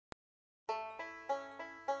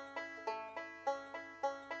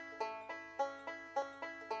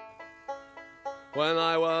When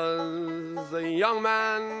I was a young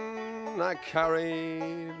man, I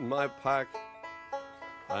carried my pack,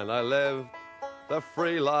 and I lived the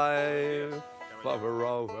free life of a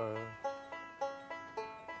rover.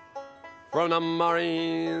 From the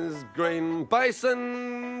Murray's green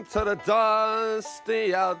basin to the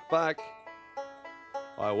dusty outback,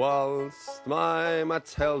 I waltzed my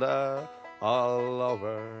Matilda all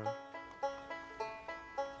over.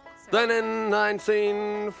 Then in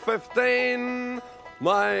 1915,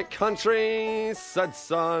 my country said,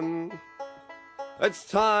 son, it's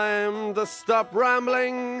time to stop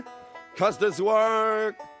rambling, 'cause there's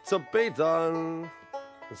work to be done.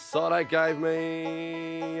 So they gave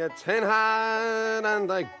me a tin hat and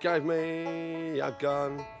they gave me a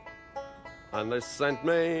gun, and they sent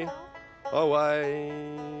me away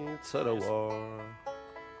to the war.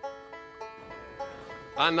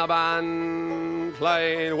 And the band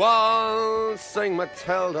played Waltzing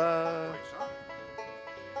Matilda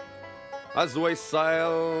as we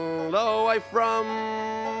sailed away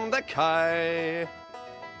from the quay.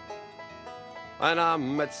 And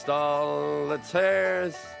amidst all the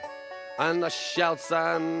tears and the shouts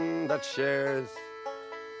and the cheers,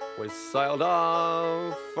 we sailed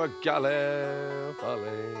off for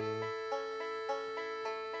Gallipoli.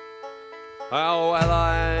 How well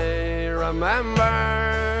I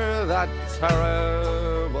remember that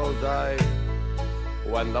terrible day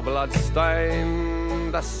when the blood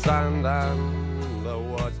stained the sand and the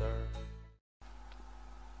water.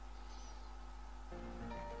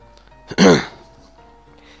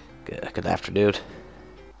 Good afternoon.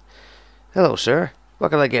 Hello, sir. What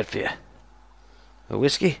can I get for you? A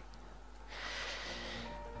whiskey?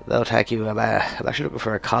 No, thank you. I'm actually looking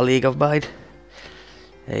for a colleague of mine.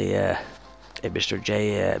 A Mr.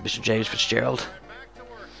 James Fitzgerald.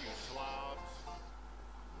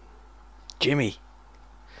 Jimmy.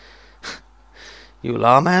 You a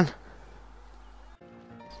lawman?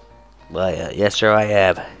 Why, yes, sir, I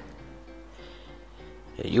am.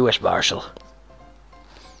 A U.S. Marshal.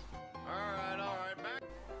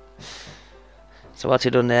 So what's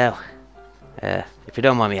he done now? If you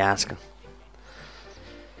don't mind me asking.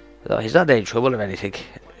 No, he's not in any trouble or anything.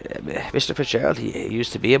 Mr. Fitzgerald, he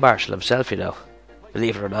used to be a marshal himself, you know.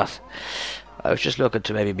 Believe it or not. I was just looking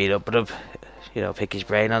to maybe meet up with him. You know, pick his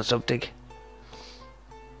brain on something.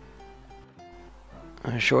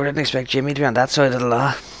 I sure didn't expect Jimmy to be on that side of the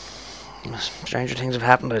law. Stranger things have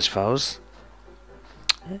happened, I suppose.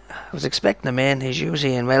 I was expecting him in. He's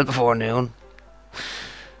usually in well before noon.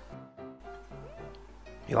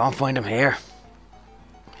 You won't find him here.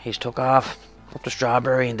 He's took off up the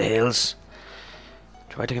Strawberry in the hills.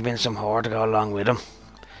 Tried to convince some whore to go along with him.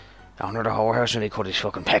 Down to the whorehouse and he cut his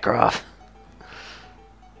fucking pecker off.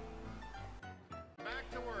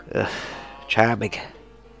 Charming.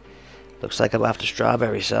 Looks like I'm after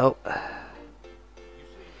Strawberry, so...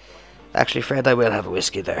 Actually, Fred, I will have a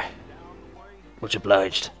whiskey there. Much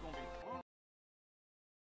obliged.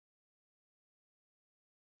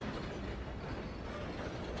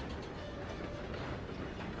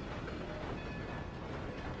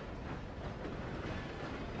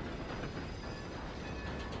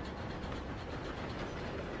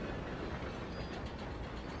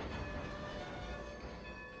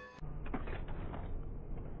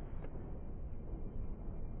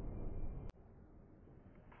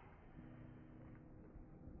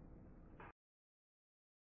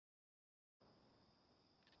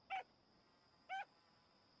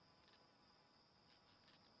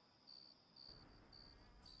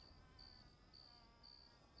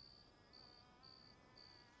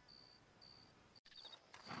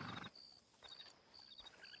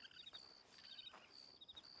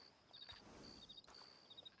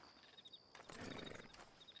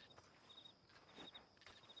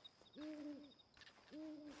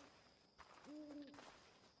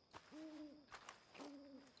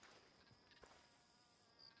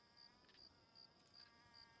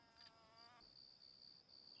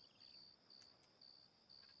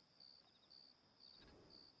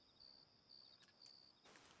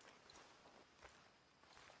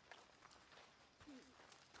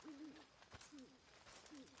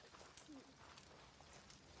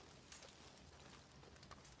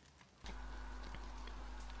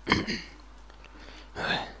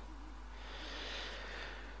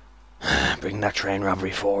 Bring that train robbery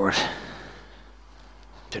forward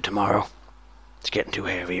to tomorrow. It's getting too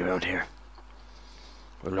heavy around here.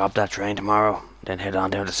 We'll rob that train tomorrow, then head on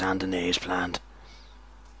down to Saint Denis planned.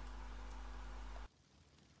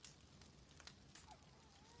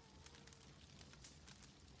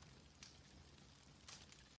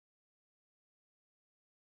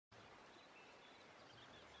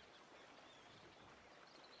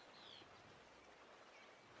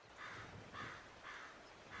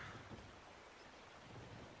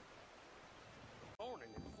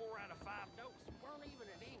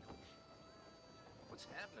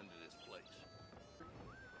 What's happening to this place?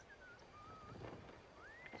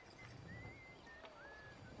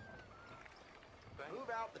 Move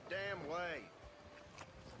out the damn way.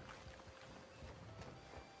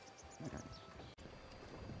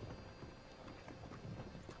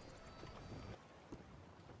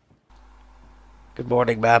 Good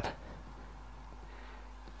morning, Bab.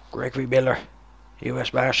 Gregory Miller,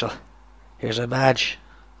 U.S. Marshal. Here's a badge.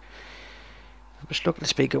 I'm just looking to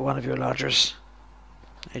speak with one of your lodgers.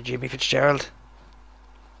 Jimmy Fitzgerald.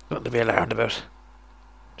 Nothing to be alarmed about.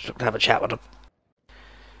 Just looking to have a chat with him.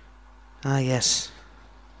 Ah, yes.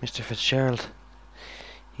 Mr. Fitzgerald.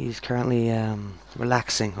 He's currently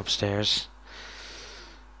relaxing upstairs.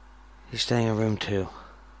 He's staying in room 2.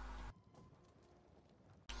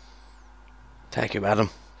 Thank you,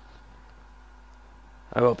 madam.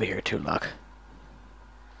 I won't be here too long. That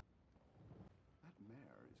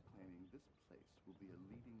mayor is claiming this place will be a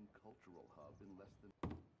leading cultural hub in less than...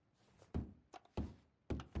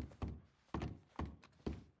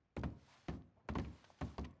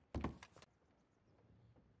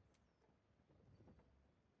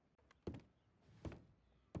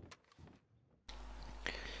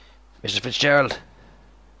 Mr. Fitzgerald,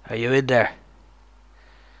 are you in there?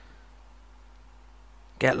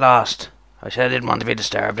 Get lost. I said I didn't want to be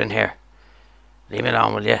disturbed in here. Leave me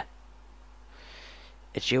alone, will you?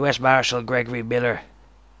 It's U.S. Marshal Gregory Miller,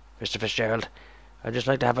 Mr. Fitzgerald. I'd just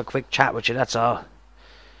like to have a quick chat with you, that's all.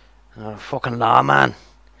 Fucking lawman.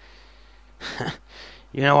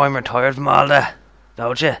 You know I'm retired from all that,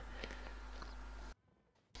 don't you?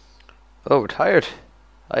 Oh, retired?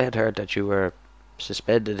 I had heard that you were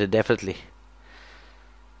suspended indefinitely.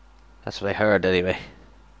 That's what I heard, anyway.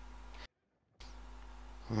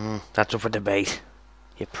 That's up for debate,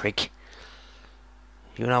 you prick.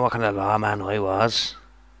 You know what kind of lawman I was?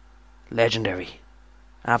 Legendary.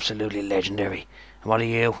 Absolutely legendary. And what are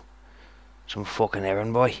you? Some fucking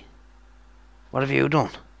errand boy. What have you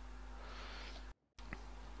done?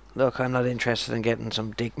 Look, I'm not interested in getting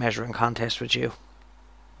some dick measuring contest with you.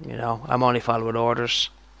 You know, I'm only following orders.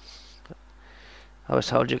 I was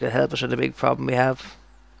told you could help us with the big problem we have.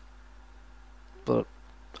 But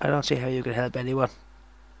I don't see how you could help anyone.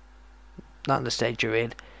 Not in the state you're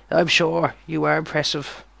in. I'm sure you are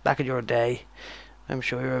impressive back in your day. I'm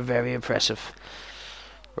sure you're very impressive.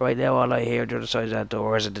 Right now all I hear the other side of that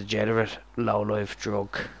door is a degenerate, low-life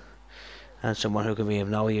drunk. And someone who can be of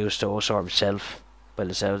no use to us or himself, by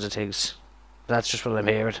the sounds of things. That's just what I'm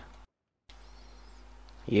hearing.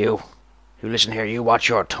 You listen here, you watch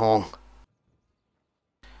your tongue.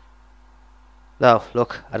 No,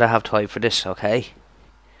 look, I don't have time for this, okay?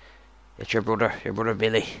 It's your brother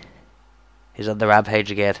Billy. He's on the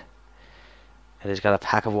rampage again. And he's got a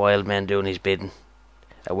pack of wild men doing his bidding.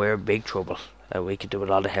 And we're in big trouble. And we can do with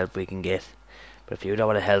all the help we can get. But if you don't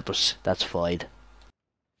want to help us, that's fine.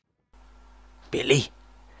 Billy?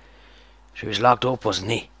 She was locked up,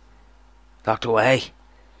 wasn't he? Locked away?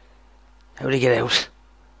 How did he get out?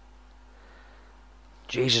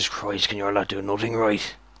 Jesus Christ, can your lot do nothing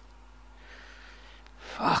right?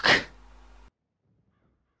 Fuck.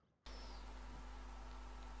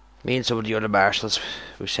 Me and some of the other marshals,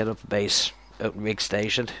 we set up a base out in Rigg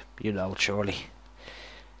Station. You know it, surely.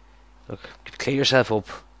 Look, clear yourself up.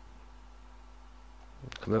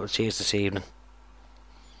 Come out and see us this evening.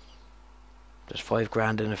 There's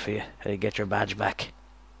 $5,000 in it for you, and you get your badge back.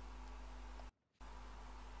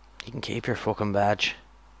 You can keep your fucking badge.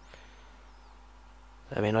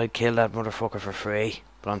 I mean, I'd kill that motherfucker for free,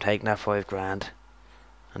 but I'm taking that $5,000,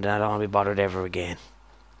 and then I don't want to be bothered ever again.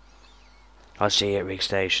 I'll see you at Rigg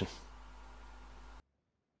Station.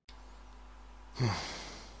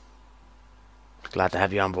 Glad to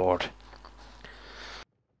have you on board.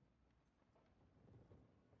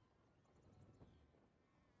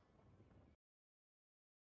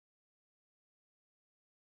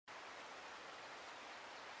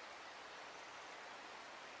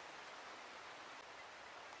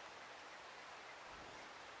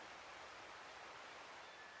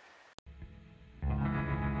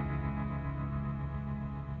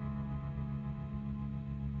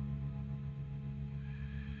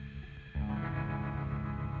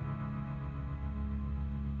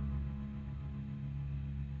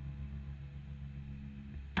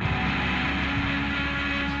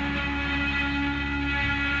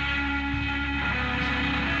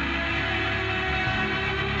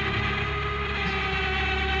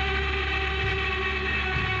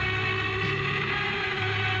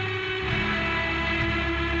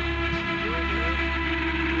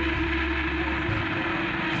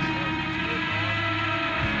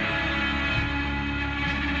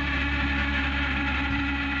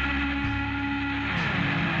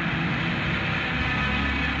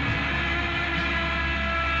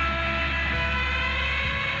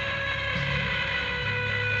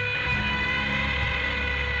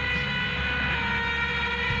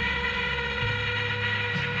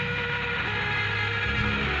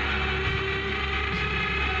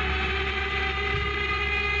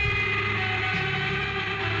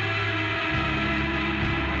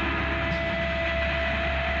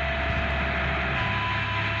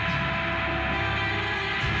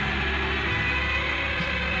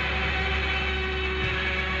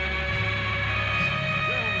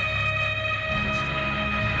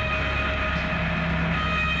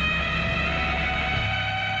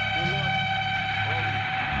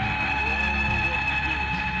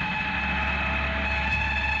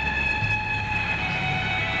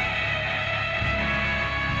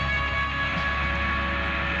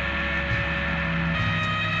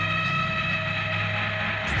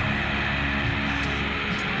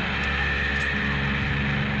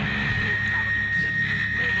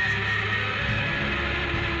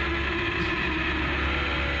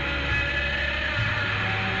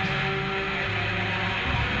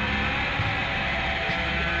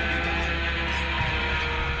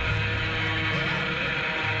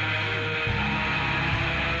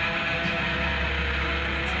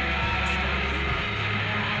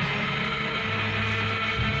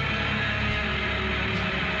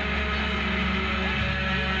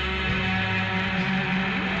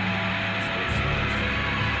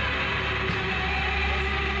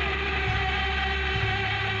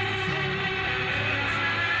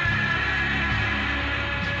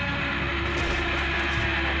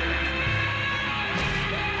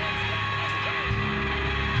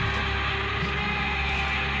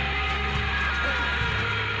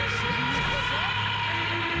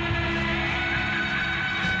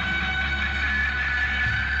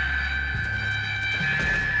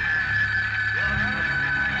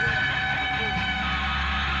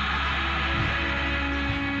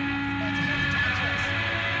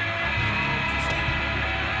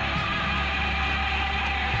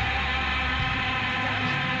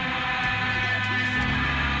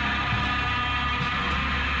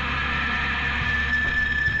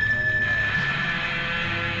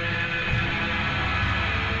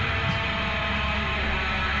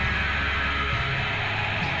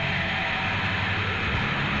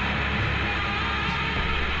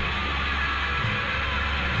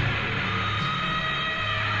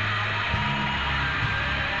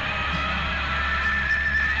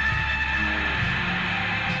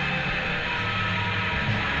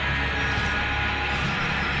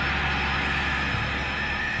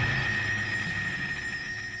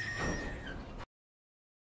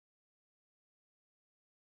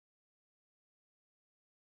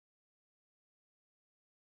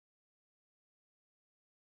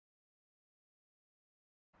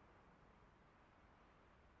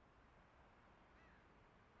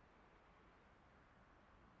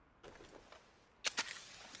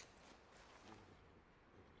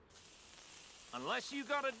 Unless you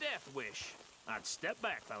got a death wish, I'd step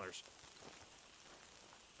back, fellers.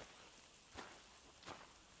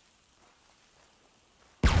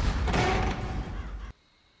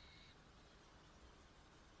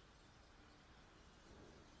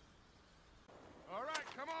 All right,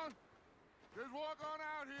 come on. Just walk on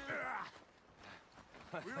out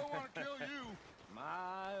here. We don't want to kill you.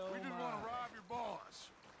 We just want to rob your boss.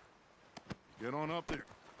 Get on up there.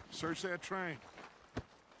 Search that train.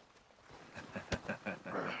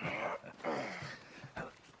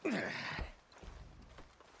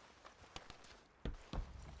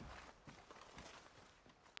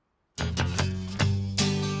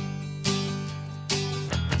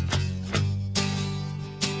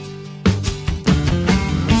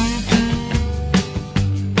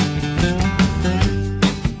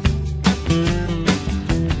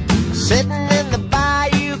 Sitting in the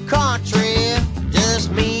bayou country,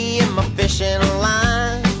 just me and my fishing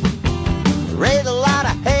line. Raised a lot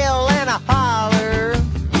of hell and a holler,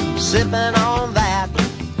 sipping